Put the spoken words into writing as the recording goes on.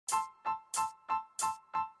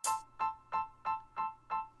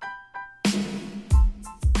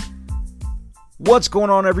What's going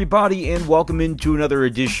on, everybody, and welcome into another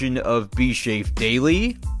edition of B-Shape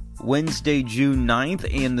Daily. Wednesday, June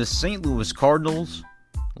 9th, and the St. Louis Cardinals,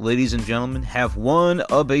 ladies and gentlemen, have won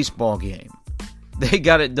a baseball game. They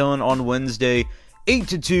got it done on Wednesday,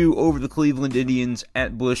 8-2 over the Cleveland Indians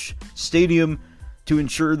at Busch Stadium to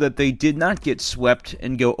ensure that they did not get swept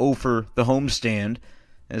and go over the homestand,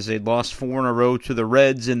 as they lost 4 in a row to the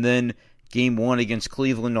Reds, and then Game 1 against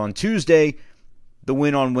Cleveland on Tuesday. The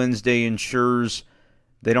win on Wednesday ensures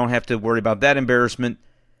they don't have to worry about that embarrassment.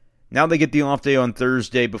 Now they get the off day on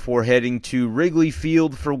Thursday before heading to Wrigley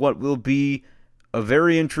Field for what will be a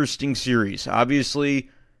very interesting series.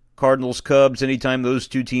 Obviously, Cardinals-Cubs, anytime those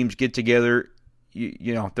two teams get together,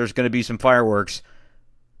 you know, there's going to be some fireworks.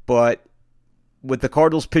 But with the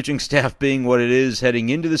Cardinals pitching staff being what it is heading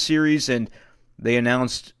into the series, and they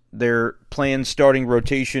announced their planned starting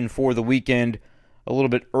rotation for the weekend a little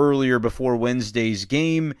bit earlier before Wednesday's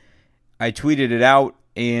game, I tweeted it out,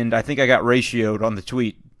 and I think I got ratioed on the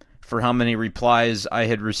tweet for how many replies I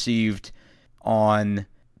had received on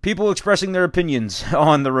people expressing their opinions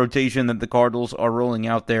on the rotation that the Cardinals are rolling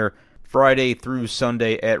out there Friday through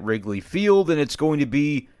Sunday at Wrigley Field, and it's going to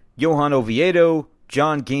be Johan Oviedo,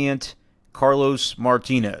 John Gant, Carlos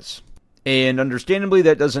Martinez. And understandably,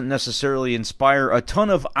 that doesn't necessarily inspire a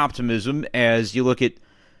ton of optimism as you look at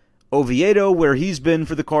Oviedo, where he's been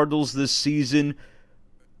for the Cardinals this season,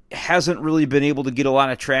 hasn't really been able to get a lot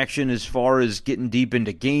of traction as far as getting deep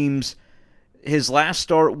into games. His last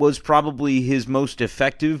start was probably his most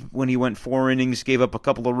effective when he went 4 innings, gave up a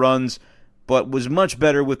couple of runs, but was much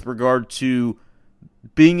better with regard to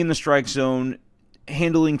being in the strike zone,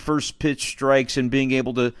 handling first pitch strikes, and being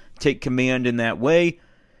able to take command in that way.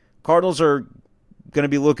 Cardinals are going to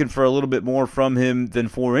be looking for a little bit more from him than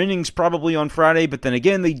 4 innings probably on Friday, but then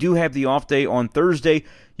again, they do have the off day on Thursday.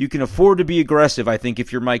 You can afford to be aggressive, I think, if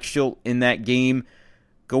you're Mike Shildt in that game.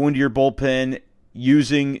 Go into your bullpen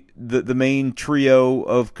using the main trio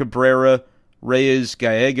of Cabrera, Reyes,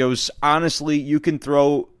 Gallegos. Honestly, you can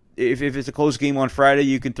throw, if it's a close game on Friday,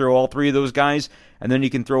 you can throw all 3 of those guys, and then you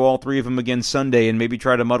can throw all 3 of them again Sunday and maybe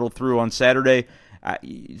try to muddle through on Saturday.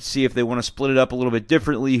 See if they want to split it up a little bit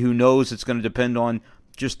differently. Who knows? It's going to depend on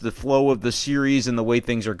just the flow of the series and the way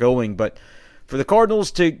things are going. But for the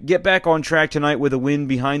Cardinals to get back on track tonight with a win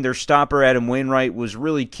behind their stopper, Adam Wainwright, was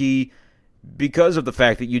really key because of the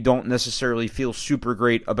fact that you don't necessarily feel super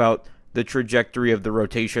great about the trajectory of the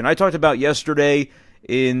rotation. I talked about yesterday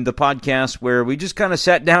in the podcast where we just kind of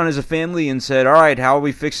sat down as a family and said, all right, how are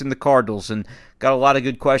we fixing the Cardinals? And got a lot of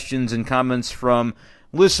good questions and comments from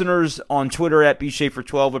listeners on Twitter at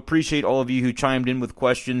bshafer12. Appreciate all of you who chimed in with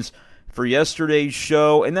questions for yesterday's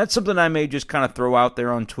show, and that's something I may just kind of throw out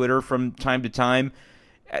there on Twitter from time to time.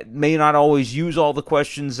 May not always use all the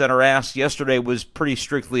questions that are asked. Yesterday was pretty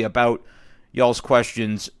strictly about y'all's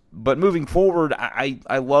questions, but moving forward,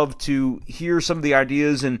 I love to hear some of the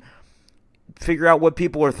ideas and figure out what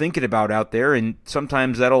people are thinking about out there, and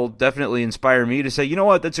sometimes that'll definitely inspire me to say, you know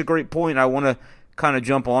what, that's a great point. I want to kind of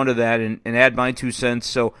jump onto that and add my 2 cents.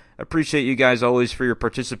 So appreciate you guys always for your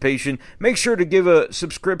participation. Make sure to give a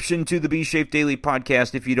subscription to the B-Shape Daily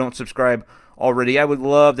podcast if you don't subscribe already. I would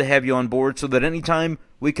love to have you on board so that anytime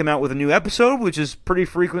we come out with a new episode, which is pretty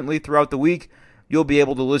frequently throughout the week, you'll be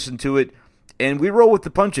able to listen to it. And we roll with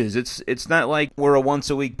the punches. It's not like we're a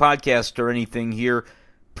once-a-week podcast or anything here.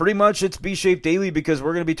 Pretty much it's B-Shape Daily because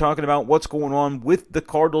we're going to be talking about what's going on with the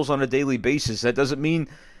Cardinals on a daily basis. That doesn't mean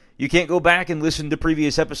you can't go back and listen to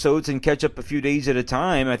previous episodes and catch up a few days at a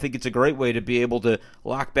time. I think it's a great way to be able to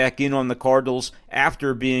lock back in on the Cardinals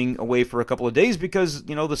after being away for a couple of days because,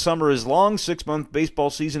 you know, the summer is long, 6-month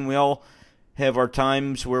baseball season. We all have our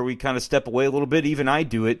times where we kind of step away a little bit. Even I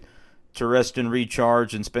do it to rest and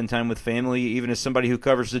recharge and spend time with family, even as somebody who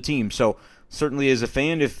covers the team. So certainly as a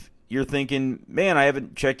fan, if you're thinking, man, I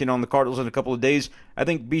haven't checked in on the Cardinals in a couple of days, I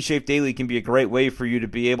think B-Shape Daily can be a great way for you to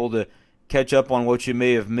be able to catch up on what you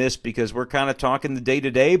may have missed because we're kind of talking the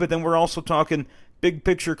day-to-day, but then we're also talking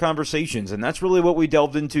big-picture conversations, and that's really what we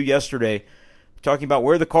delved into yesterday, talking about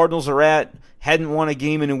where the Cardinals are at, hadn't won a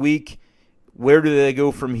game in a week, where do they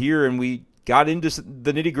go from here, and we got into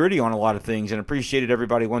the nitty-gritty on a lot of things, and appreciated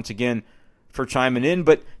everybody once again for chiming in.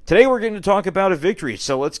 But today we're going to talk about a victory,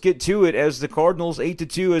 so let's get to it. As the Cardinals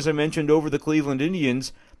 8-2, as I mentioned, over the Cleveland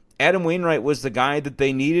Indians, Adam Wainwright was the guy that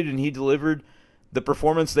they needed, and he delivered the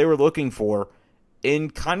performance they were looking for in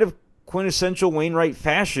kind of quintessential Wainwright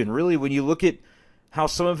fashion. Really, when you look at how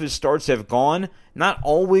some of his starts have gone, not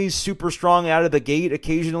always super strong out of the gate.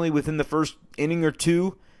 Occasionally within the first inning or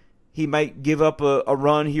two, he might give up a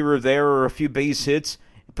run here or there or a few base hits,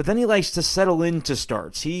 but then he likes to settle into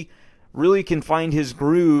starts. He really can find his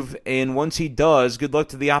groove, and once he does, good luck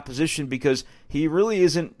to the opposition because he really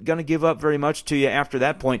isn't going to give up very much to you after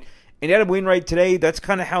that point. And Adam Wainwright today, that's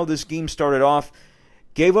kind of how this game started off.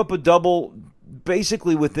 Gave up a double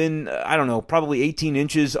basically within, probably 18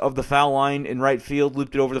 inches of the foul line in right field,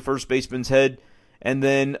 looped it over the first baseman's head, and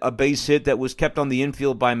then a base hit that was kept on the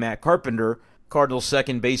infield by Matt Carpenter, Cardinals'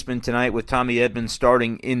 second baseman tonight, with Tommy Edman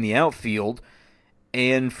starting in the outfield.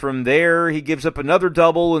 And from there, he gives up another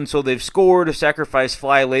double, and so they've scored a sacrifice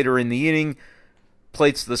fly later in the inning,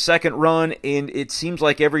 plates the second run, and it seems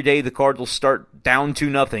like every day the Cardinals start down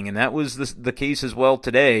 2-0, and that was the case as well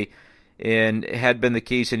today, and had been the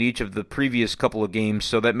case in each of the previous couple of games,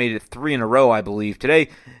 so that made it 3 in a row, I believe, today.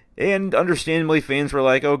 And understandably, fans were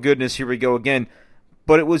like, oh goodness, here we go again.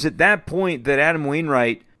 But it was at that point that Adam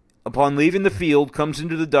Wainwright, upon leaving the field, comes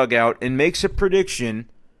into the dugout and makes a prediction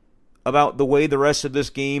about the way the rest of this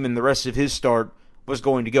game and the rest of his start was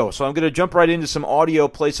going to go. So I'm going to jump right into some audio,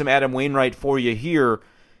 play some Adam Wainwright for you here.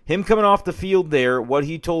 Him coming off the field there, what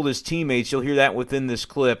he told his teammates, you'll hear that within this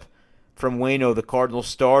clip from Waino, the Cardinals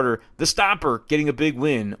starter, the stopper, getting a big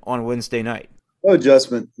win on Wednesday night. No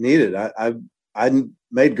adjustment needed. I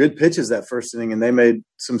made good pitches that first inning, and they made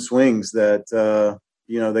some swings that,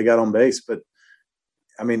 they got on base. But,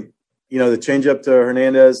 the changeup to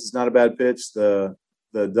Hernandez is not a bad pitch. The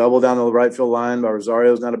double down the right field line by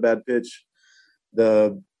Rosario is not a bad pitch.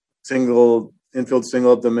 The infield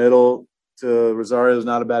single up the middle to Rosario is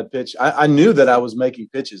not a bad pitch. I knew that I was making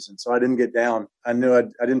pitches, and so I didn't get down. I knew I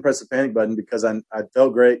didn't press the panic button because I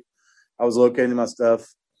felt great. I was locating my stuff.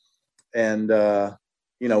 And,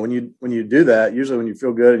 when you do that, usually when you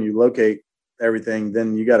feel good and you locate everything,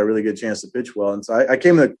 then you got a really good chance to pitch well. And so I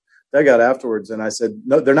came to the dugout afterwards and I said,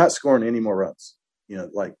 no, they're not scoring any more runs.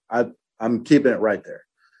 I'm keeping it right there.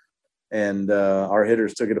 And our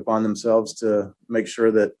hitters took it upon themselves to make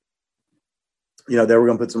sure that, they were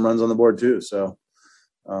going to put some runs on the board too. So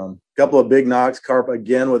a couple of big knocks, Carp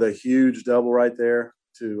again with a huge double right there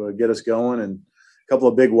to get us going, and a couple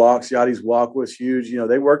of big walks. Yadi's walk was huge.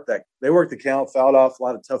 They worked the count, fouled off a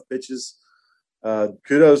lot of tough pitches.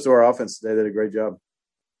 Kudos to our offense today. They did a great job.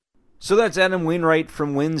 So that's Adam Wainwright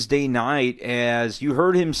from Wednesday night. As you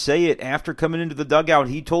heard him say it after coming into the dugout,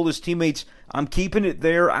 he told his teammates, I'm keeping it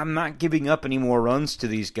there. I'm not giving up any more runs to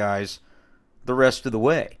these guys the rest of the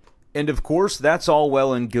way. And of course, that's all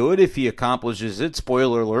well and good if he accomplishes it.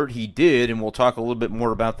 Spoiler alert, he did, and we'll talk a little bit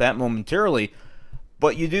more about that momentarily.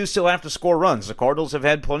 But you do still have to score runs. The Cardinals have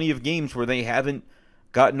had plenty of games where they haven't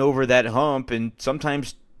gotten over that hump, and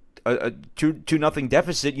sometimes a 2-0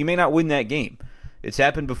 deficit, you may not win that game. It's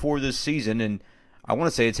happened before this season, and I want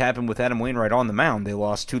to say it's happened with Adam Wainwright on the mound. They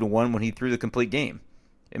lost 2-1 when he threw the complete game.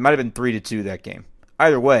 It might have been 3-2 that game.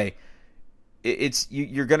 Either way,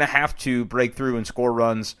 you're going to have to break through and score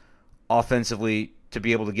runs offensively to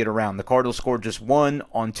be able to get around. The Cardinals scored just one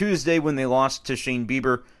on Tuesday when they lost to Shane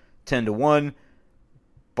Bieber 10-1.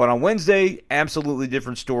 But on Wednesday, absolutely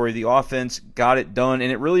different story. The offense got it done,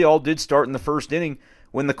 and it really all did start in the first inning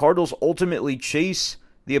when the Cardinals ultimately chase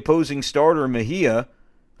the opposing starter, Mejia,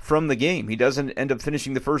 from the game. He doesn't end up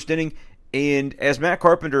finishing the first inning, and as Matt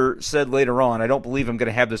Carpenter said later on, I don't believe I'm going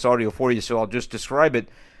to have this audio for you, so I'll just describe it.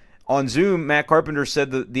 On Zoom, Matt Carpenter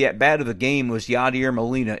said that the at-bat of the game was Yadier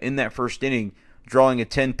Molina in that first inning, drawing a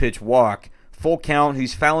 10-pitch walk. Full count,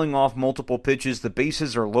 he's fouling off multiple pitches, the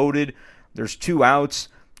bases are loaded, there's 2 outs.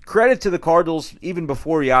 Credit to the Cardinals, even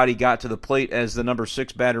before Yadi got to the plate as the number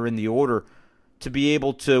 6 batter in the order, to be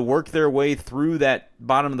able to work their way through that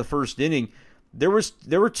bottom of the first inning. There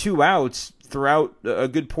were 2 outs throughout a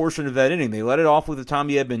good portion of that inning. They let it off with a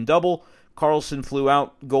Tommy Edman double. Carlson flew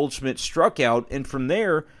out. Goldschmidt struck out. And from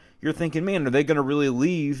there, you're thinking, man, are they going to really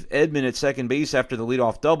leave Edman at second base after the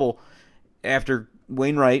leadoff double, after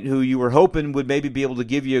Wainwright, who you were hoping would maybe be able to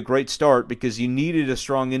give you a great start because you needed a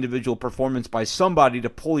strong individual performance by somebody to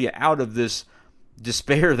pull you out of this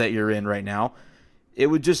despair that you're in right now. It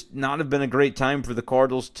would just not have been a great time for the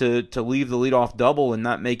Cardinals to leave the leadoff double and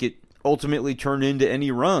not make it ultimately turn into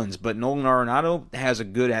any runs. But Nolan Arenado has a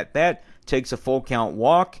good at-bat, takes a full count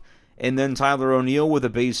walk, and then Tyler O'Neill with a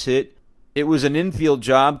base hit. It was an infield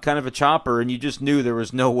job, kind of a chopper, and you just knew there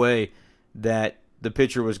was no way that the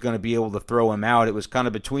pitcher was going to be able to throw him out. It was kind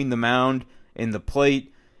of between the mound and the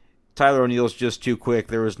plate. Tyler O'Neill's just too quick.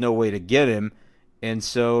 There was no way to get him. And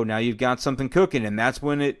so now you've got something cooking, and that's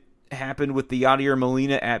when it happened with the Yadier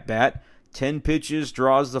Molina at-bat. 10 pitches,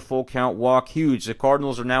 draws the full count walk, huge. The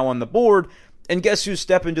Cardinals are now on the board, and guess who's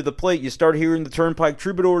stepping to the plate? You start hearing the Turnpike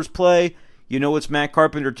Troubadours play, you know it's Matt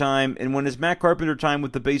Carpenter time, and when it's Matt Carpenter time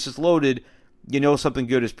with the bases loaded, you know something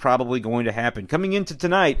good is probably going to happen. Coming into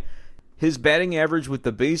tonight, His batting average with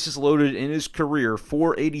the bases loaded in his career,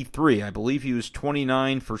 483. I believe he was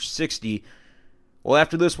 29 for 60. Well,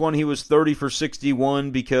 after this one, he was 30 for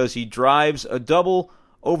 61 because he drives a double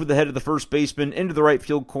over the head of the first baseman into the right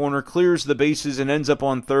field corner, clears the bases, and ends up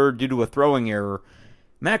on third due to a throwing error.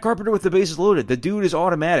 Matt Carpenter with the bases loaded. The dude is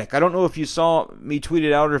automatic. I don't know if you saw me tweet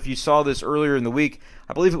it out or if you saw this earlier in the week.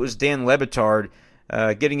 I believe it was Dan Lebitard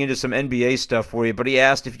getting into some NBA stuff for you, but he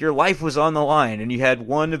asked if your life was on the line and you had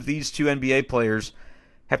one of these two NBA players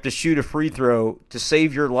have to shoot a free throw to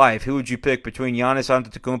save your life, who would you pick between Giannis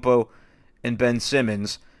Antetokounmpo and Ben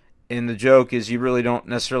Simmons? And the joke is you really don't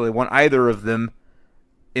necessarily want either of them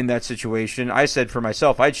in that situation. I said for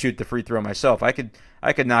myself, I'd shoot the free throw myself. I could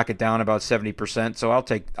knock it down about 70%, so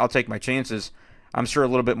I'll take my chances. I'm sure a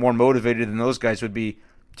little bit more motivated than those guys would be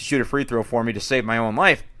to shoot a free throw for me to save my own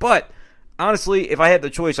life. But honestly, if I had the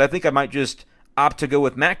choice, I think I might just opt to go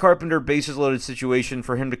with Matt Carpenter, bases loaded situation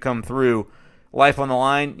for him to come through. Life on the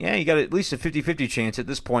line, yeah, you got at least a 50-50 chance at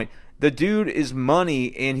this point. The dude is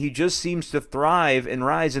money, and he just seems to thrive and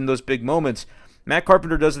rise in those big moments. Matt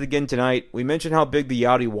Carpenter does it again tonight. We mentioned how big the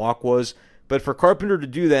Yachty walk was, but for Carpenter to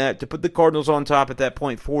do that, to put the Cardinals on top at that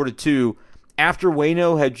point 4-2, after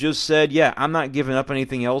Waino had just said, yeah, I'm not giving up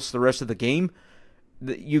anything else the rest of the game,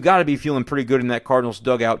 you got to be feeling pretty good in that Cardinals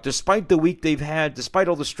dugout. Despite the week they've had, despite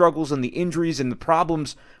all the struggles and the injuries and the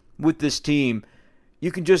problems with this team,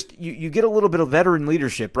 you can just, you get a little bit of veteran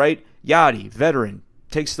leadership, right? Yachty, veteran,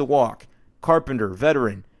 takes the walk. Carpenter,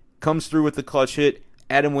 veteran, comes through with the clutch hit.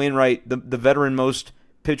 Adam Wainwright, the veteran-most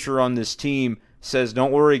pitcher on this team, says,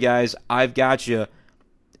 don't worry, guys, I've got you.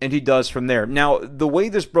 And he does from there. Now, the way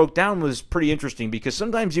this broke down was pretty interesting because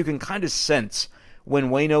sometimes you can kind of sense when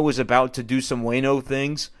Waino is about to do some Waino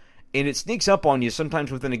things, and it sneaks up on you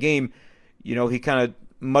sometimes within a game. You know, he kind of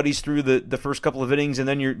muddies through the first couple of innings, and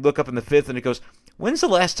then you look up in the fifth, and it goes, when's the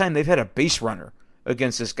last time they've had a base runner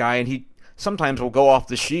against this guy? And he sometimes will go off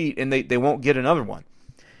the sheet, and they won't get another one.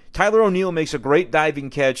 Tyler O'Neill makes a great diving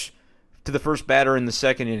catch to the first batter in the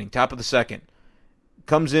second inning, top of the second.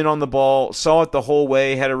 Comes in on the ball, saw it the whole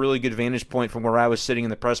way, had a really good vantage point from where I was sitting in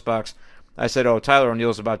the press box. I said, oh, Tyler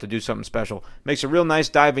O'Neill's about to do something special. Makes a real nice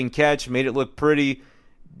diving catch, made it look pretty,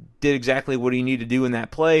 did exactly what he needed to do in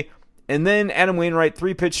that play. And then Adam Wainwright,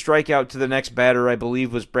 3-pitch strikeout to the next batter, I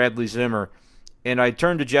believe was Bradley Zimmer. And I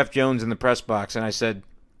turned to Jeff Jones in the press box and I said,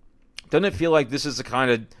 doesn't it feel like this is the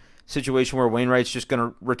kind of situation where Wainwright's just going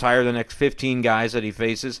to retire the next 15 guys that he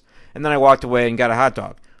faces? And then I walked away and got a hot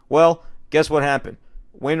dog. Well, guess what happened?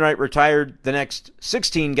 Wainwright retired the next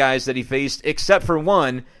 16 guys that he faced, except for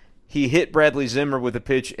one. He hit Bradley Zimmer with a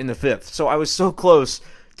pitch in the fifth. So I was so close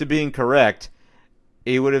to being correct.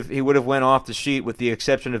 He would have went off the sheet with the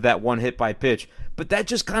exception of that one hit by pitch. But that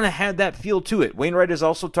just kind of had that feel to it. Wainwright has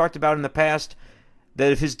also talked about in the past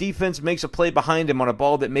that if his defense makes a play behind him on a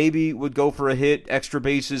ball that maybe would go for a hit, extra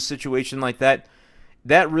bases, situation like that,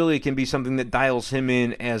 that really can be something that dials him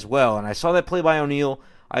in as well. And I saw that play by O'Neill.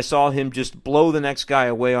 I saw him just blow the next guy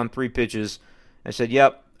away on 3 pitches. I said,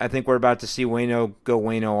 yep, I think we're about to see Waino go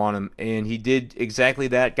Waino on him. And he did exactly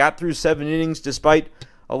that. Got through 7 innings despite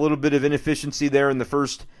a little bit of inefficiency there in the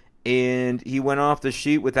first. And he went off the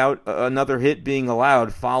sheet without another hit being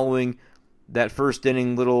allowed following that first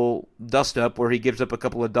inning little dust-up where he gives up a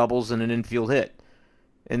couple of doubles and an infield hit.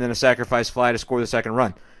 And then a sacrifice fly to score the second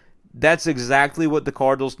run. That's exactly what the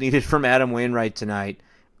Cardinals needed from Adam Wainwright tonight.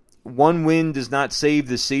 One win does not save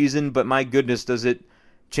the season, but my goodness, does it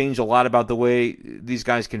change a lot about the way these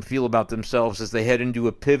guys can feel about themselves as they head into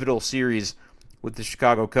a pivotal series with the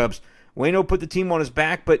Chicago Cubs. Waino put the team on his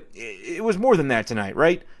back, but it was more than that tonight,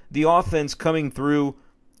 right? The offense coming through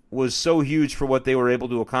was so huge for what they were able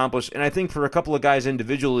to accomplish, and I think for a couple of guys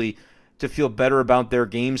individually to feel better about their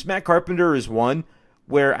games. Matt Carpenter is one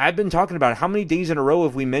where I've been talking about how many days in a row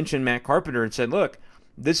have we mentioned Matt Carpenter and said, look,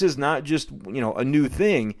 this is not just, a new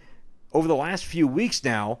thing. Over the last few weeks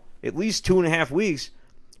now, at least 2.5 weeks,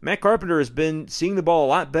 Matt Carpenter has been seeing the ball a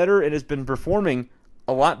lot better and has been performing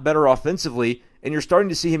a lot better offensively, and you're starting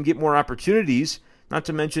to see him get more opportunities, not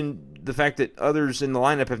to mention the fact that others in the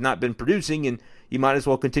lineup have not been producing, and you might as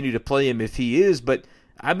well continue to play him if he is. But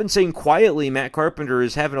I've been saying quietly Matt Carpenter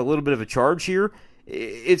is having a little bit of a charge here.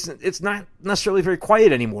 It's not necessarily very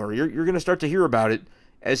quiet anymore. You're going to start to hear about it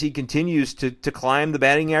as he continues to climb the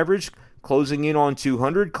batting average, closing in on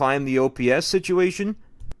 200, climb the OPS situation.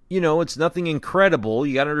 It's nothing incredible.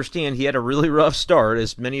 You got to understand he had a really rough start,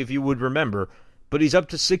 as many of you would remember. But he's up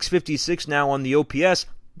to 656 now on the OPS.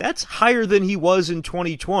 That's higher than he was in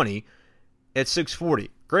 2020 at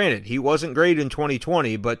 640. Granted, he wasn't great in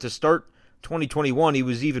 2020, but to start 2021, he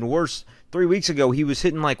was even worse. 3 weeks ago, he was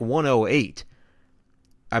hitting like 108.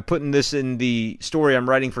 I'm putting this in the story I'm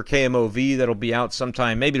writing for KMOV that'll be out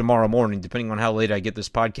sometime, maybe tomorrow morning, depending on how late I get this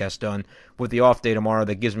podcast done with the off day tomorrow.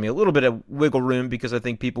 That gives me a little bit of wiggle room because I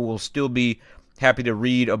think people will still be happy to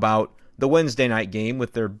read about the Wednesday night game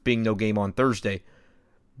with there being no game on Thursday.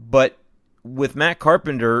 But with Matt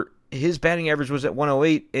Carpenter, his batting average was at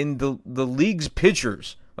 108, and the league's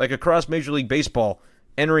pitchers, like across Major League Baseball,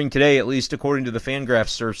 entering today, at least according to the Fangraphs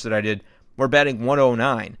search that I did, were batting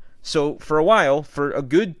 109. So for a while, for a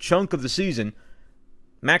good chunk of the season,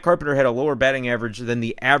 Matt Carpenter had a lower batting average than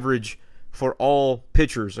the average for all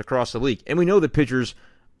pitchers across the league. And we know that pitchers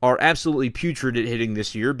are absolutely putrid at hitting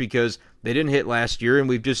this year because they didn't hit last year, and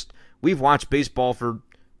we've watched baseball for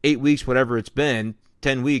 8 weeks, whatever it's been,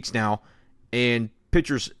 10 weeks now, and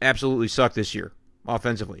pitchers absolutely suck this year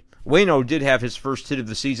offensively. Waino did have his first hit of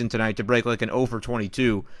the season tonight to break like an 0 for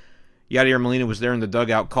 22. Yadier Molina was there in the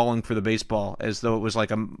dugout calling for the baseball as though it was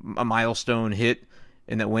like a milestone hit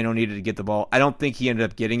and that Waino needed to get the ball. I don't think he ended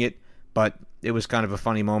up getting it, but it was kind of a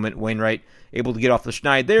funny moment. Wainwright able to get off the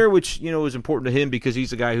schneid there, which is important to him because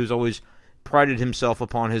he's a guy who's always prided himself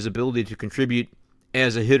upon his ability to contribute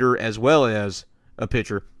as a hitter as well as a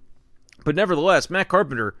pitcher. But nevertheless, Matt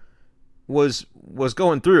Carpenter was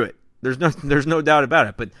going through it. There's no doubt about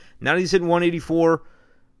it. But now he's hitting 184,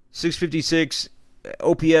 656,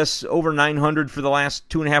 OPS over 900 for the last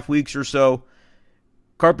 2.5 weeks or so.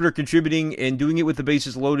 Carpenter contributing and doing it with the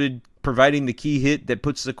bases loaded, providing the key hit that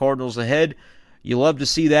puts the Cardinals ahead. You love to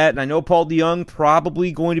see that. And I know Paul DeJong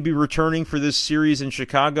probably going to be returning for this series in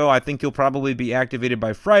Chicago. I think he'll probably be activated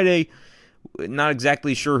by Friday. Not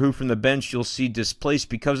exactly sure who from the bench you'll see displaced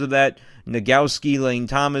because of that. Nogowski, Lane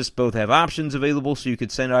Thomas both have options available, so you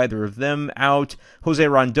could send either of them out. Jose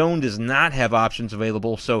Rondon does not have options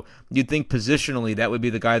available, so you'd think positionally that would be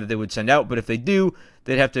the guy that they would send out. But if they do,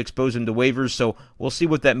 they'd have to expose him to waivers, so we'll see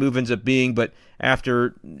what that move ends up being. But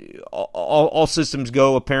after all systems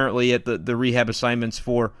go, apparently, at the rehab assignments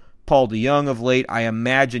for Paul DeJong of late, I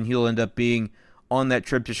imagine he'll end up being on that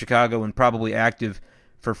trip to Chicago and probably active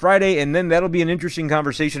for Friday, and then that'll be an interesting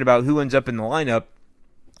conversation about who ends up in the lineup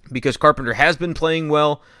because Carpenter has been playing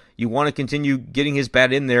well. You want to continue getting his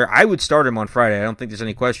bat in there. I would start him on Friday. I don't think there's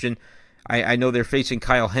any question. I know they're facing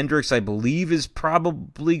Kyle Hendricks, I believe, is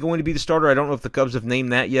probably going to be the starter. I don't know if the Cubs have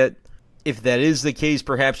named that yet. If that is the case,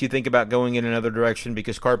 perhaps you think about going in another direction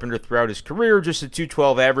because Carpenter throughout his career, just a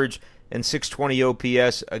 212 average and 620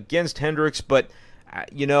 OPS against Hendricks, but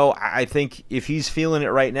I think if he's feeling it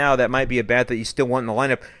right now, that might be a bat that you still want in the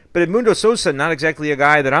lineup. But Edmundo Sosa, not exactly a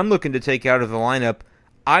guy that I'm looking to take out of the lineup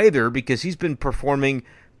either because he's been performing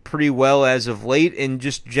pretty well as of late. And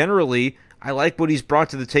just generally, I like what he's brought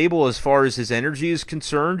to the table as far as his energy is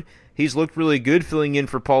concerned. He's looked really good filling in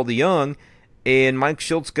for Paul DeJong. And Mike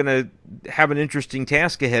Shilt's going to have an interesting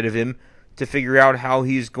task ahead of him to figure out how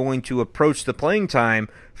he's going to approach the playing time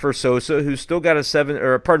for Sosa, who's still got a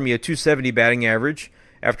 270 batting average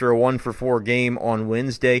after a 1-for-4 game on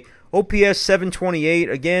Wednesday. OPS 728,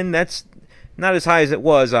 again, that's not as high as it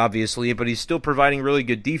was, obviously, but he's still providing really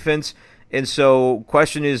good defense. And so,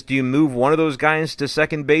 question is, do you move one of those guys to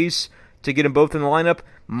second base to get them both in the lineup?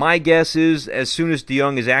 My guess is, as soon as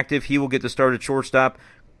DeJong is active, he will get the start at shortstop.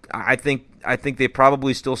 I think they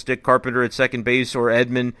probably still stick Carpenter at second base or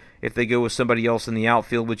Edman if they go with somebody else in the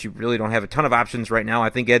outfield, which you really don't have a ton of options right now. I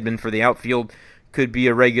think Edman for the outfield could be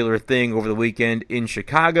a regular thing over the weekend in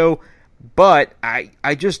Chicago. But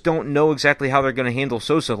I just don't know exactly how they're going to handle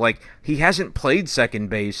Sosa. Like, he hasn't played second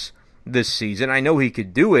base this season. I know he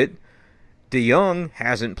could do it. DeJong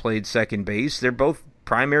hasn't played second base. They're both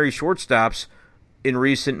primary shortstops in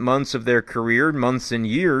recent months of their career, months and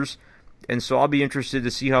years. And so I'll be interested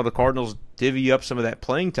to see how the Cardinals divvy up some of that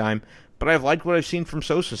playing time. But I've liked what I've seen from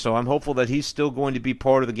Sosa, so I'm hopeful that he's still going to be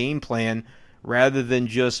part of the game plan rather than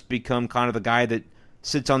just become kind of the guy that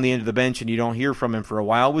sits on the end of the bench and you don't hear from him for a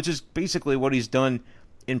while, which is basically what he's done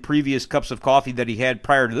in previous cups of coffee that he had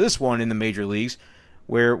prior to this one in the major leagues,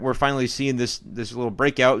 where we're finally seeing this little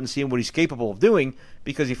breakout and seeing what he's capable of doing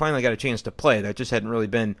because he finally got a chance to play. That just hadn't really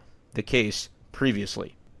been the case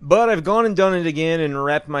previously. But I've gone and done it again and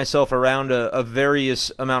wrapped myself around a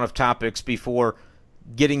various amount of topics before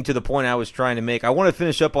getting to the point I was trying to make. I want to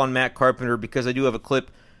finish up on Matt Carpenter because I do have a clip,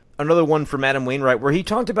 another one from Adam Wainwright, where he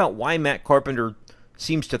talked about why Matt Carpenter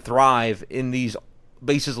seems to thrive in these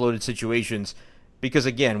bases-loaded situations. Because,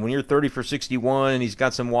 again, when you're 30 for 61 and he's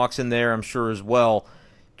got some walks in there, I'm sure as well,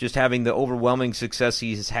 just having the overwhelming success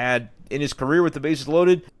he's had in his career with the bases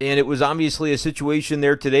loaded. And it was obviously a situation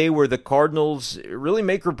there today where the Cardinals really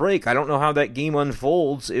make or break. I don't know how that game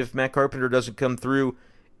unfolds if Matt Carpenter doesn't come through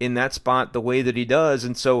in that spot the way that he does.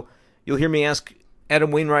 And so you'll hear me ask Adam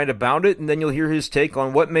Wainwright about it, and then you'll hear his take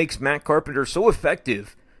on what makes Matt Carpenter so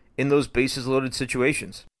effective in those bases-loaded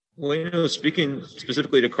situations. Well, speaking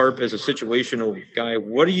specifically to Carp as a situational guy,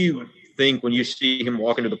 what do you think when you see him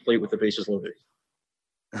walking to the plate with the bases loaded?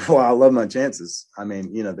 Well, I love my chances. I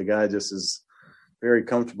mean, the guy just is very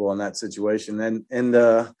comfortable in that situation. And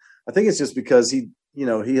I think it's just because he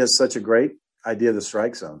has such a great idea of the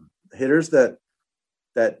strike zone. Hitters that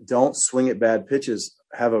don't swing at bad pitches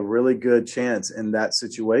have a really good chance in that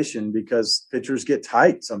situation because pitchers get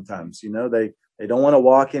tight sometimes. They don't want to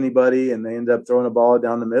walk anybody, and they end up throwing a ball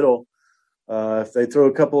down the middle. If they throw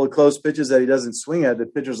a couple of close pitches that he doesn't swing at, the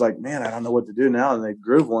pitcher's like, man, I don't know what to do now, and they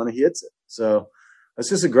groove one and he hits it. So that's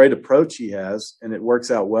just a great approach he has, and it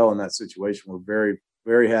works out well in that situation. We're very,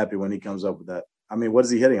 very happy when he comes up with that. I mean, what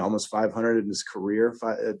is he hitting? Almost 500 in his career,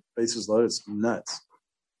 bases loaded. It's nuts.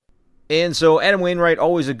 And so Adam Wainwright,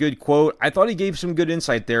 always a good quote. I thought he gave some good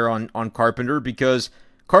insight there on Carpenter because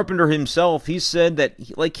Carpenter himself, he said that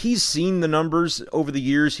he's seen the numbers over the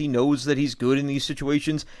years. He knows that he's good in these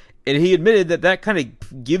situations. And he admitted that kind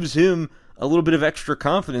of gives him a little bit of extra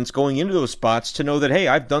confidence going into those spots to know that, hey,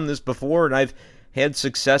 I've done this before and I've had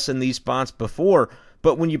success in these spots before.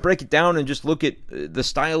 But when you break it down and just look at the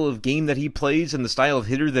style of game that he plays and the style of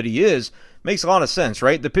hitter that he is, makes a lot of sense,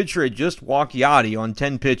 right? The pitcher had just walked Yachty on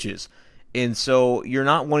 10 pitches. And so you're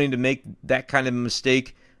not wanting to make that kind of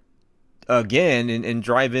mistake again and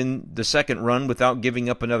drive in the second run without giving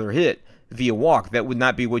up another hit via walk. That would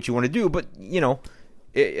not be what you want to do. But,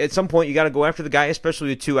 at some point you got to go after the guy, especially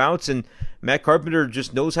with 2 outs. And Matt Carpenter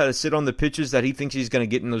just knows how to sit on the pitches that he thinks he's going to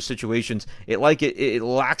get in those situations. It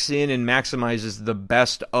locks in and maximizes the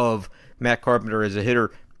best of Matt Carpenter as a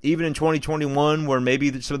hitter. Even in 2021, where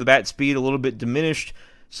maybe some of the bat speed a little bit diminished,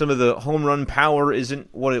 some of the home run power isn't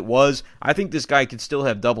what it was, I think this guy could still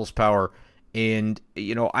have doubles power. And,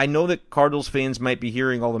 I know that Cardinals fans might be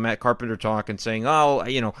hearing all the Matt Carpenter talk and saying, oh,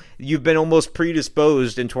 you've been almost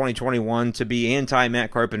predisposed in 2021 to be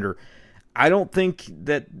anti-Matt Carpenter. I don't think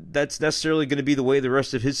that that's necessarily going to be the way the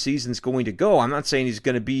rest of his season's going to go. I'm not saying he's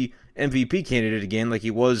going to be MVP candidate again like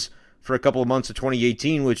he was for a couple of months of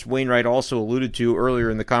 2018, which Wainwright also alluded to earlier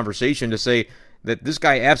in the conversation to say that this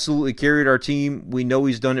guy absolutely carried our team. We know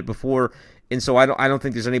he's done it before. And so I don't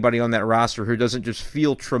think there's anybody on that roster who doesn't just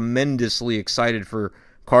feel tremendously excited for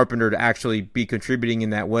Carpenter to actually be contributing in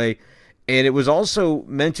that way. And it was also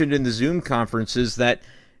mentioned in the Zoom conferences that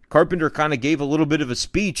Carpenter kind of gave a little bit of a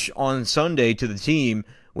speech on Sunday to the team,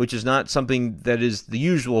 which is not something that is the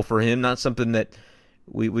usual for him, not something that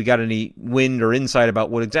we got any wind or insight about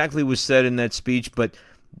what exactly was said in that speech, but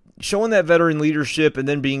showing that veteran leadership and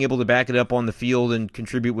then being able to back it up on the field and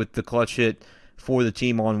contribute with the clutch hit for the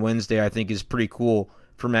team on Wednesday, I think is pretty cool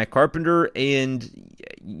for Matt Carpenter. And,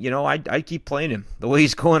 I keep playing him the way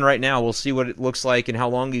he's going right now. We'll see what it looks like and how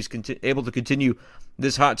long he's able to continue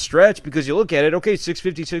this hot stretch, because you look at it, okay,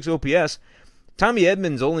 656 OPS. Tommy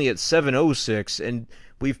Edman's only at 706, and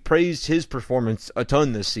we've praised his performance a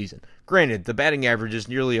ton this season. Granted, the batting average is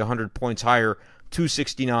nearly 100 points higher,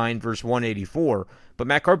 269 versus 184, but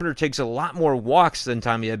Matt Carpenter takes a lot more walks than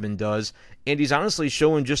Tommy Edman does, and he's honestly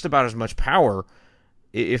showing just about as much power,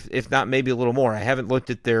 if not maybe a little more. I haven't looked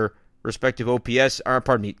at their respective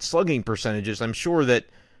slugging percentages. I'm sure that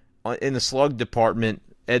in the slug department,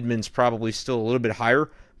 Edman's probably still a little bit higher,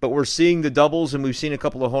 but we're seeing the doubles, and we've seen a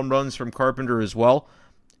couple of home runs from Carpenter as well.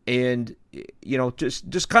 And,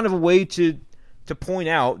 just kind of a way to point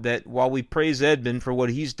out that while we praise Edman for what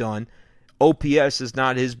he's done, OPS is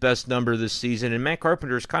not his best number this season, and Matt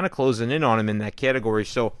Carpenter is kind of closing in on him in that category.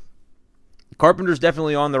 So Carpenter's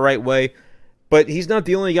definitely on the right way, but he's not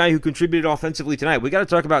the only guy who contributed offensively tonight. We got to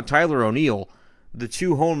talk about Tyler O'Neill, the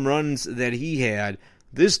 2 home runs that he had.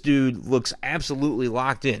 This dude looks absolutely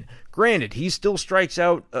locked in. Granted, he still strikes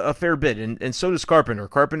out a fair bit, and so does Carpenter.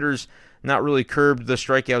 Carpenter's not really curbed the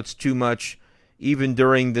strikeouts too much, even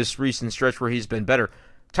during this recent stretch where he's been better.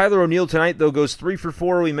 Tyler O'Neill tonight, though, goes 3 for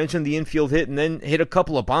 4. We mentioned the infield hit and then hit a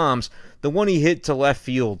couple of bombs. The one he hit to left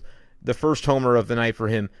field, the first homer of the night for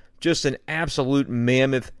him, just an absolute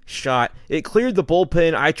mammoth shot. It cleared the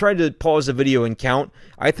bullpen. I tried to pause the video and count.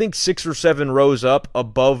 I think 6 or 7 rows up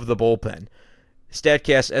above the bullpen.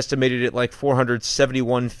 StatCast estimated it like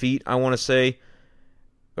 471 feet, I want to say,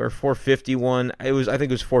 or 451. I think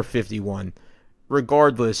it was 451.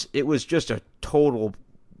 Regardless, it was just a total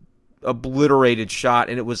obliterated shot,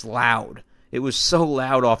 and it was loud. It was so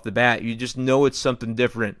loud off the bat. You just know it's something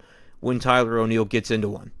different when Tyler O'Neill gets into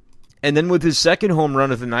one. And then with his second home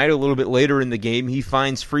run of the night, a little bit later in the game, he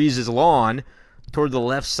finds Freese's lawn toward the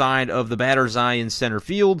left side of the batter's eye in center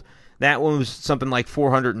field. That one was something like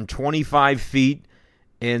 425 feet.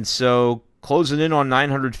 And so closing in on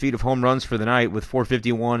 900 feet of home runs for the night with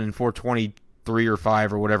 451 and 423 or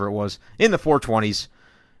 5 or whatever it was. In the 420s.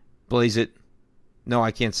 Blaze it. No,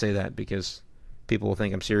 I can't say that because people will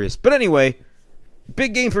think I'm serious. But anyway,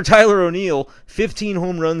 big game for Tyler O'Neill. 15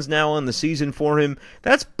 home runs now on the season for him.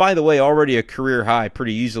 That's, by the way, already a career high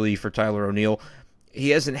pretty easily for Tyler O'Neill.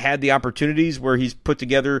 He hasn't had the opportunities where he's put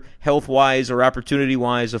together health-wise or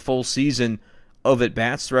opportunity-wise a full season of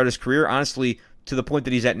at-bats throughout his career. Honestly, to the point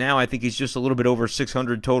that he's at now, I think he's just a little bit over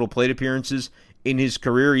 600 total plate appearances in his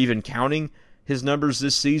career, even counting his numbers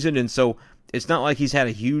this season. And so it's not like he's had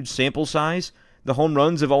a huge sample size. The home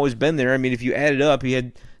runs have always been there. I mean, if you add it up, he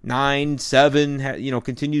had 9, 7,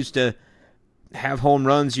 continues to have home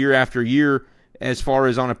runs year after year as far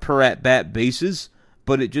as on a per at-bat basis.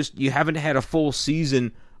 But you haven't had a full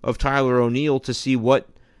season of Tyler O'Neill to see what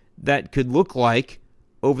that could look like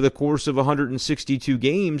over the course of 162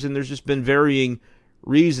 games, and there's just been varying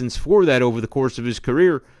reasons for that over the course of his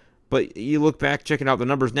career. But you look back, checking out the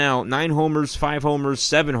numbers now, 9 homers, 5 homers,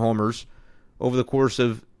 7 homers over the course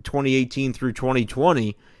of 2018 through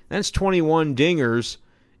 2020. That's 21 dingers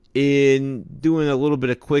in, doing a little bit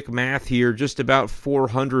of quick math here, just about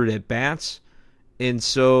 400 at-bats. And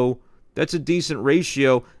so that's a decent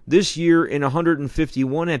ratio. This year, in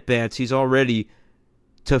 151 at-bats, he's already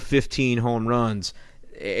to 15 home runs.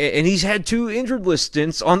 And he's had 2 injured list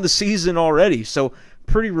stints on the season already. So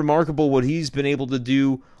pretty remarkable what he's been able to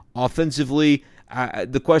do offensively.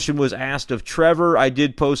 The question was asked of Trevor. I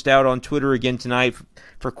did post out on Twitter again tonight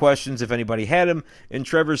for questions if anybody had him. And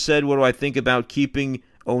Trevor said, what do I think about keeping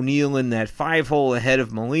O'Neill in that 5 hole ahead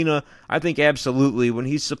of Molina? I think absolutely. When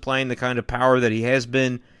he's supplying the kind of power that he has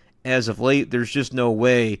been as of late, there's just no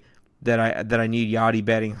way that I need Yadi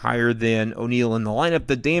batting higher than O'Neill in the lineup.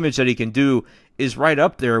 The damage that he can do is right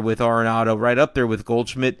up there with Arenado, right up there with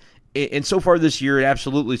Goldschmidt. And so far this year, it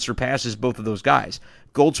absolutely surpasses both of those guys.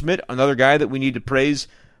 Goldschmidt, another guy that we need to praise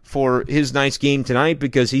for his nice game tonight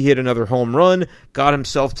because he hit another home run, got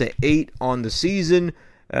himself to 8 on the season,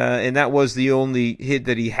 and that was the only hit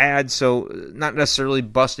that he had. So not necessarily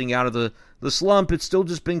busting out of the slump. It's still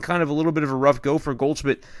just been kind of a little bit of a rough go for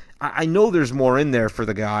Goldschmidt. I know there's more in there for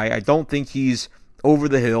the guy. I don't think he's over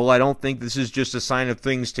the hill. I don't think this is just a sign of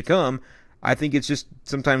things to come. I think it's just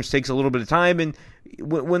sometimes takes a little bit of time, and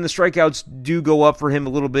when the strikeouts do go up for him a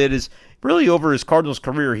little bit, is really over his Cardinals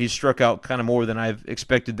career, he's struck out kind of more than I've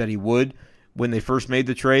expected that he would when they first made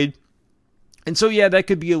the trade. And so, yeah, that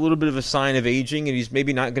could be a little bit of a sign of aging, and he's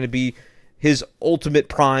maybe not going to be his ultimate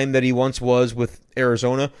prime that he once was with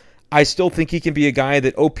Arizona. I still think he can be a guy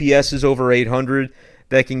that OPS is over 800,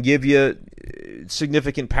 that can give you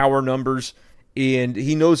significant power numbers, and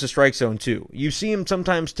he knows the strike zone too. You see him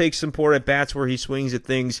sometimes take some poor at-bats where he swings at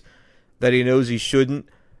things that he knows he shouldn't,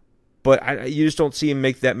 but you just don't see him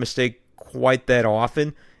make that mistake quite that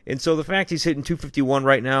often. And so the fact he's hitting 251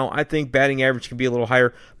 right now, I think batting average can be a little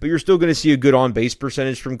higher, but you're still going to see a good on-base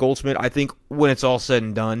percentage from Goldschmidt, I think, when it's all said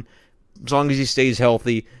and done, as long as he stays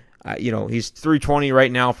healthy. He's 320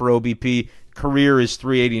 right now for OBP. Career is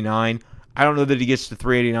 389. I don't know that he gets to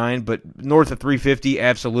 389, but north of 350,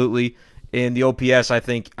 absolutely. And the OPS, I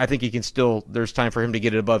think he can still, there's time for him to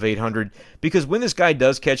get it above 800. Because when this guy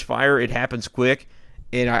does catch fire, it happens quick.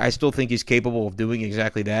 And I still think he's capable of doing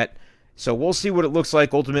exactly that. So we'll see what it looks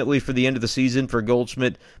like ultimately for the end of the season for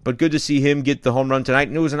Goldschmidt. But good to see him get the home run tonight.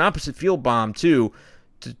 And it was an opposite field bomb, too,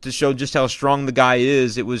 to show just how strong the guy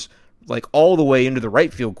is. It was like all the way into the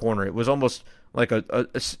right field corner. It was almost like a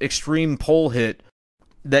extreme pole hit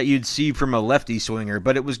that you'd see from a lefty swinger.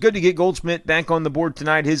 But it was good to get Goldschmidt back on the board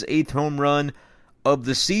tonight, his 8th home run of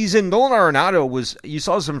the season. Nolan Arenado you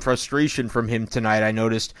saw some frustration from him tonight, I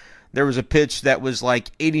noticed. There was a pitch that was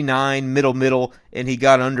like 89, middle, and he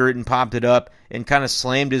got under it and popped it up and kind of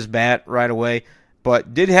slammed his bat right away.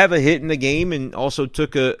 But did have a hit in the game and also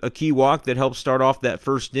took a key walk that helped start off that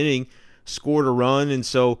first inning, scored a run, and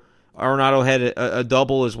so Arenado had a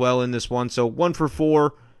double as well in this one. So 1 for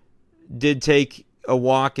 4, did take a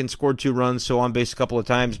walk and scored 2 runs, so on base a couple of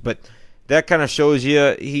times, but that kind of shows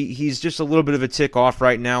you he's just a little bit of a tick off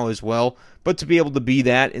right now as well. But to be able to be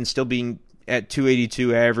that and still being at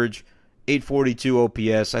 282 average, 842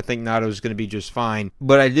 OPS, I think Nado's going to be just fine.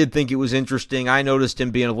 But I did think it was interesting. I noticed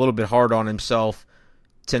him being a little bit hard on himself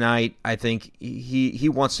tonight. I think he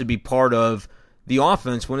wants to be part of the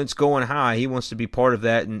offense when it's going high. He wants to be part of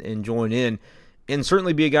that and join in. And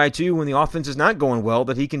certainly be a guy, too, when the offense is not going well,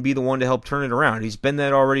 that he can be the one to help turn it around. He's been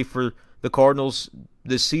that already for the Cardinals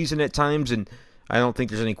this season at times, and I don't think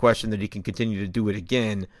there's any question that he can continue to do it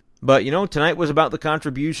again. But, tonight was about the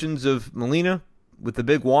contributions of Molina with the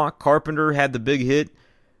big walk. Carpenter had the big hit.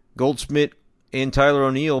 Goldschmidt and Tyler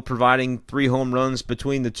O'Neill providing 3 home runs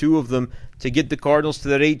between the two of them to get the Cardinals to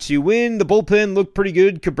that 8-2 win. The bullpen looked pretty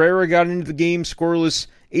good. Cabrera got into the game, scoreless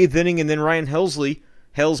 8th inning, and then Ryan Helsley,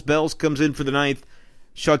 Hells Bells, comes in for the 9th,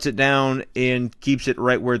 shuts it down, and keeps it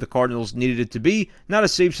right where the Cardinals needed it to be. Not a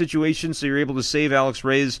safe situation, so you're able to save Alex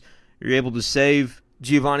Reyes, you're able to save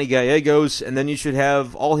Giovanni Gallegos, and then you should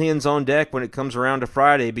have all hands on deck when it comes around to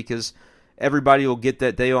Friday, because everybody will get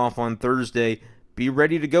that day off on Thursday. Be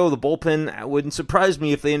ready to go. The bullpen wouldn't surprise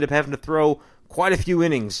me if they end up having to throw quite a few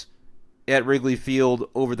innings at Wrigley Field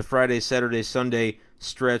over the Friday, Saturday, Sunday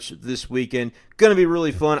stretch this weekend. Going to be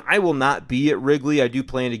really fun. I will not be at Wrigley. I do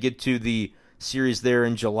plan to get to the series there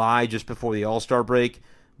in July, just before the All-Star break,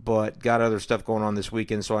 but got other stuff going on this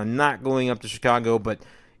weekend, so I'm not going up to Chicago. But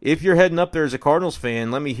if you're heading up there as a Cardinals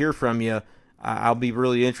fan, let me hear from you. I'll be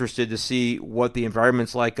really interested to see what the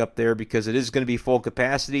environment's like up there, because it is going to be full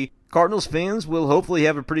capacity. Cardinals fans will hopefully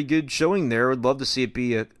have a pretty good showing there. Would love to see it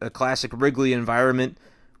be a classic Wrigley environment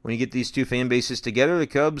when you get these two fan bases together. The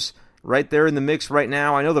Cubs right there in the mix right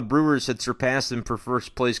now. I know the Brewers had surpassed them for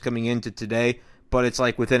first place coming into today, but it's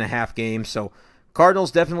like within a half game. So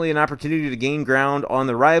Cardinals definitely an opportunity to gain ground on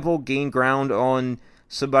the rival, gain ground on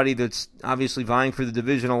somebody that's obviously vying for the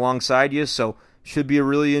division alongside you. So should be a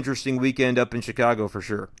really interesting weekend up in Chicago for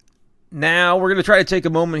sure. Now, we're going to try to take a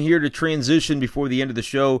moment here to transition before the end of the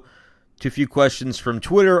show to a few questions from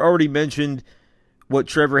Twitter. Already mentioned what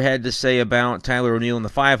Trevor had to say about Tyler O'Neill in the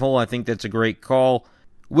 5-hole. I think that's a great call.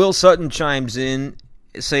 Will Sutton chimes in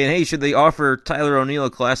saying, hey, should they offer Tyler O'Neill a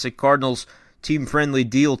classic Cardinals team-friendly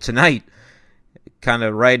deal tonight? Kind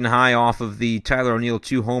of riding high off of the Tyler O'Neill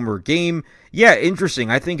 2-homer game. Yeah,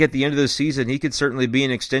 interesting. I think at the end of the season, he could certainly be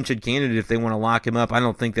an extension candidate if they want to lock him up. I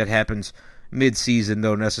don't think that happens mid-season,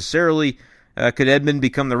 though, necessarily. Could Edman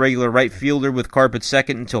become the regular right fielder with Carp at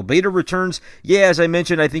second until Bader returns? Yeah, as I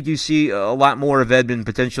mentioned, I think you see a lot more of Edman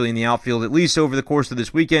potentially in the outfield, at least over the course of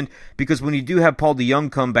this weekend, because when you do have Paul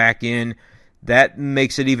DeJong come back in, that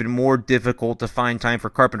makes it even more difficult to find time for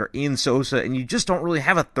Carpenter and Sosa, and you just don't really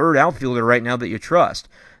have a third outfielder right now that you trust.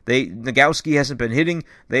 Nogowski hasn't been hitting.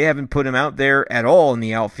 They haven't put him out there at all in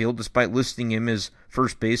the outfield, despite listing him as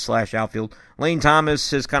first base / outfield. Lane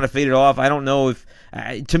Thomas has kind of faded off. I don't know if,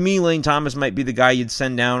 to me, Lane Thomas might be the guy you'd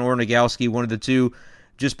send down, or Nogowski, one of the two,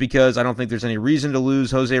 just because I don't think there's any reason to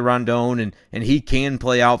lose Jose Rondon, and he can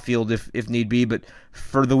play outfield if need be. But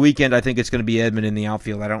for the weekend, I think it's going to be Edman in the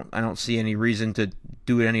outfield. I don't see any reason to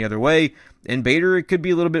do it any other way. And Bader, it could be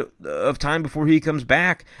a little bit of time before he comes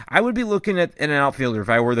back. I would be looking at an outfielder if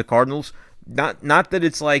I were the Cardinals. Not that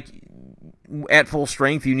it's like at full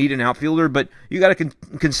strength you need an outfielder, but you got to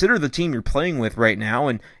consider the team you're playing with right now.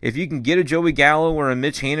 And if you can get a Joey Gallo or a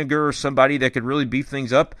Mitch Haniger or somebody that could really beef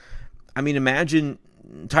things up, I mean, imagine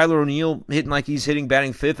Tyler O'Neill hitting like he's hitting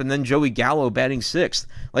batting 5th, and then Joey Gallo batting 6th.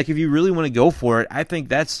 Like, if you really want to go for it, I think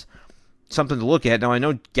that's something to look at. Now, I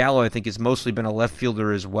know Gallo, I think, has mostly been a left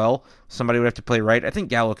fielder as well. Somebody would have to play right. I think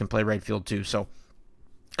Gallo can play right field too. So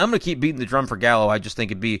I'm going to keep beating the drum for Gallo. I just think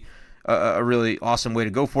it'd be a really awesome way to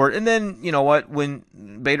go for it. And then, you know what, when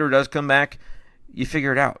Bader does come back, you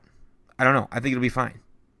figure it out. I don't know. I think it'll be fine.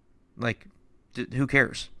 Like, who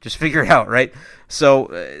cares? Just figure it out, right? So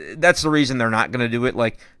that's the reason they're not going to do it.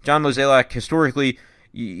 Like, John Mozeliak, historically,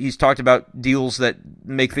 he's talked about deals that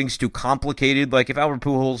make things too complicated. Like, if Albert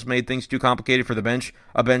Pujols made things too complicated for the bench,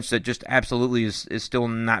 a bench that just absolutely is still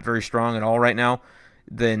not very strong at all right now,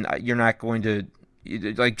 then you're not going to,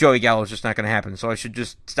 like, Joey Gallo is just not going to happen. So I should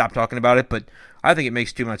just stop talking about it, but I think it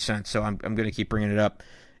makes too much sense, so I'm going to keep bringing it up.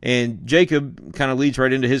 And Jacob kind of leads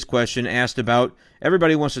right into his question, asked about,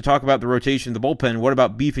 everybody wants to talk about the rotation of the bullpen. What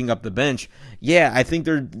about beefing up the bench? Yeah, I think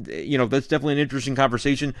that's definitely an interesting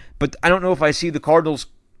conversation, but I don't know if I see the Cardinals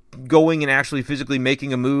going and actually physically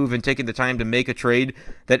making a move and taking the time to make a trade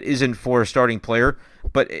that isn't for a starting player.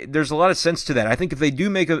 But there's a lot of sense to that. I think if they do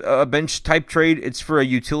make a bench type trade, it's for a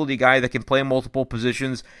utility guy that can play multiple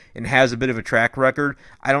positions and has a bit of a track record.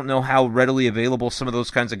 I don't know how readily available some of those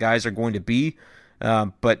kinds of guys are going to be.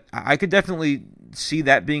 But I could definitely see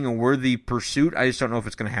that being a worthy pursuit. I just don't know if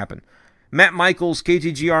it's going to happen. Matt Michaels,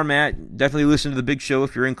 KTGR Matt, definitely listen to the big show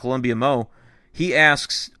if you're in Columbia, Mo. He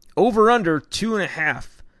asks, over-under 2.5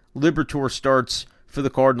 Liberatore starts for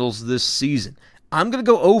the Cardinals this season. I'm going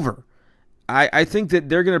to go over. I think that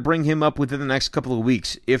they're going to bring him up within the next couple of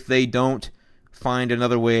weeks if they don't find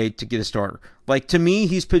another way to get a starter. Like, to me,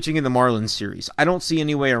 he's pitching in the Marlins series. I don't see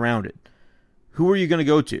any way around it. Who are you going to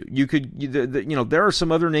go to? You could, there are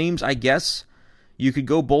some other names, I guess. You could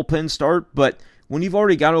go bullpen start, but when you've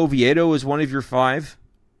already got Oviedo as one of your 5,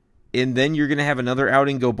 and then you're going to have another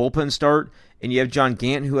outing go bullpen start, and you have John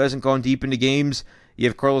Gant who hasn't gone deep into games, You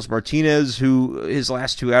have Carlos Martinez, who his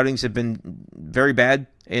last 2 outings have been very bad,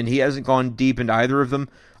 and he hasn't gone deep into either of them.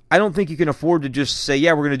 I don't think you can afford to just say,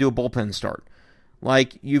 yeah, we're going to do a bullpen start.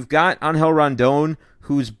 Like, you've got Angel Rondon,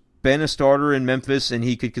 who's been a starter in Memphis, and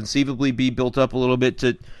he could conceivably be built up a little bit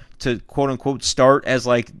to quote-unquote start as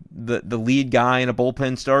like the lead guy in a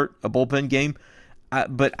bullpen game.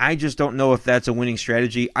 But I just don't know if that's a winning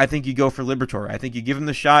strategy. I think you go for Liberatore. I think you give him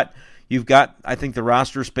the shot. You've got, I think, the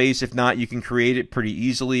roster space. If not, you can create it pretty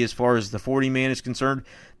easily as far as the 40-man is concerned.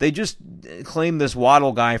 They just claimed this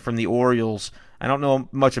Waddle guy from the Orioles. I don't know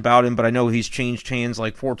much about him, but I know he's changed hands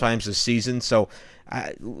like 4 times this season. So,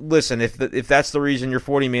 listen, if that's the reason your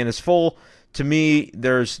 40-man is full, to me,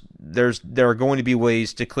 there are going to be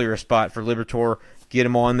ways to clear a spot for Liberatore, get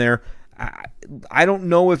him on there. I don't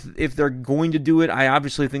know if they're going to do it. I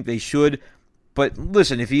obviously think they should. But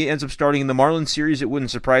listen, if he ends up starting in the Marlins series, it wouldn't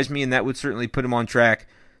surprise me, and that would certainly put him on track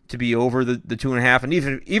to be over the 2.5. And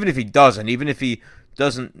even if he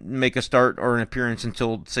doesn't make a start or an appearance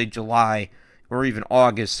until, say, July or even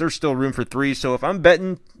August, there's still room for 3. So if I'm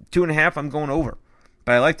betting 2.5, I'm going over.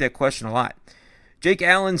 But I like that question a lot. Jake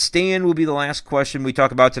Allen Stan will be the last question we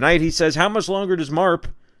talk about tonight. He says, how much longer does Marp,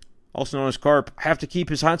 also known as Carp, have to keep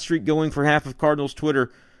his hot streak going for half of Cardinals Twitter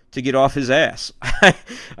to get off his ass?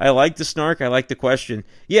 I like the snark. I like the question.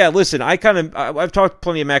 Yeah, listen, I've talked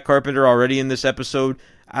plenty of Matt Carpenter already in this episode.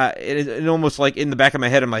 It almost like in the back of my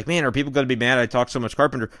head, I'm like, man, are people going to be mad I talk so much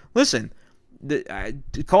Carpenter? Listen,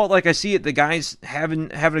 call it like I see it. The guy's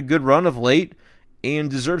having a good run of late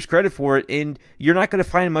and deserves credit for it. And you're not going to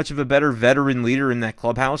find much of a better veteran leader in that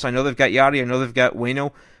clubhouse. I know they've got Yachty. I know they've got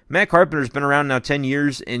Waino. Matt Carpenter's been around now 10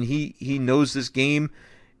 years, and he knows this game.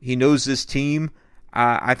 He knows this team.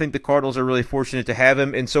 I think the Cardinals are really fortunate to have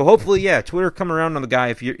him. And so hopefully, yeah, Twitter come around on the guy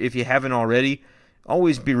if you haven't already.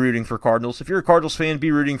 Always be rooting for Cardinals. If you're a Cardinals fan,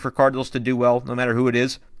 be rooting for Cardinals to do well, no matter who it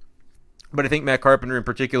is. But I think Matt Carpenter in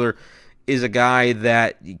particular is a guy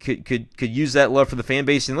that could use that love for the fan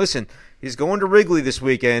base. And listen, he's going to Wrigley this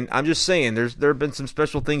weekend. I'm just saying, there have been some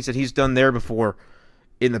special things that he's done there before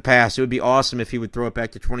in the past. It would be awesome if he would throw it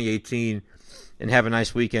back to 2018 and have a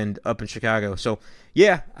nice weekend up in Chicago. So,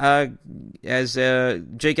 yeah, as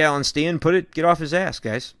Jake Allen Stan put it, get off his ass,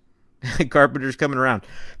 guys. Carpenter's coming around.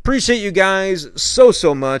 Appreciate you guys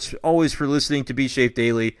so much, always, for listening to Be Safe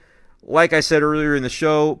Daily. Like I said earlier in the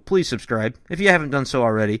show, please subscribe if you haven't done so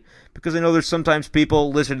already, because I know there's sometimes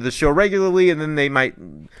people listen to the show regularly and then they might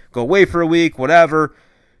go away for a week, whatever.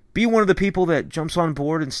 Be one of the people that jumps on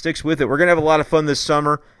board and sticks with it. We're going to have a lot of fun this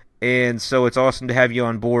summer, and so it's awesome to have you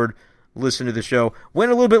on board. Listen to the show.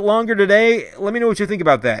 Went a little bit longer today. Let me know what you think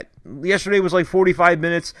about that. Yesterday was like 45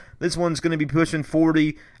 minutes. This one's going to be pushing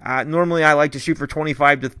 40. Normally I like to shoot for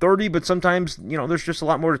 25 to 30, but sometimes, there's just a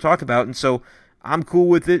lot more to talk about, and so I'm cool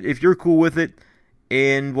with it if you're cool with it,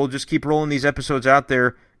 and we'll just keep rolling these episodes out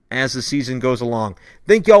there as the season goes along.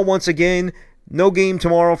 Thank y'all once again. No game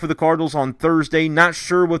tomorrow for the Cardinals on Thursday. Not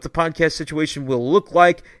sure what the podcast situation will look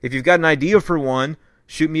like. If you've got an idea for one,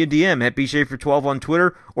 shoot me a DM at bshafer12 on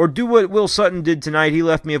Twitter, or do what Will Sutton did tonight. He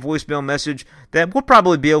left me a voicemail message that we'll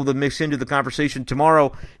probably be able to mix into the conversation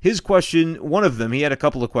tomorrow. His question, one of them, he had a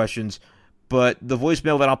couple of questions, but the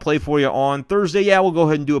voicemail that I'll play for you on Thursday, yeah, we'll go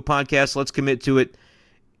ahead and do a podcast. Let's commit to it.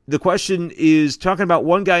 The question is talking about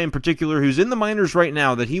one guy in particular who's in the minors right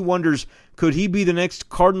now that he wonders, could he be the next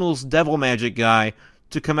Cardinals Devil Magic guy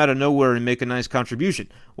to come out of nowhere and make a nice contribution?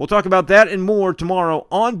 We'll talk about that and more tomorrow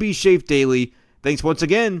on Be Safe Daily. Thanks once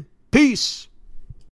again. Peace.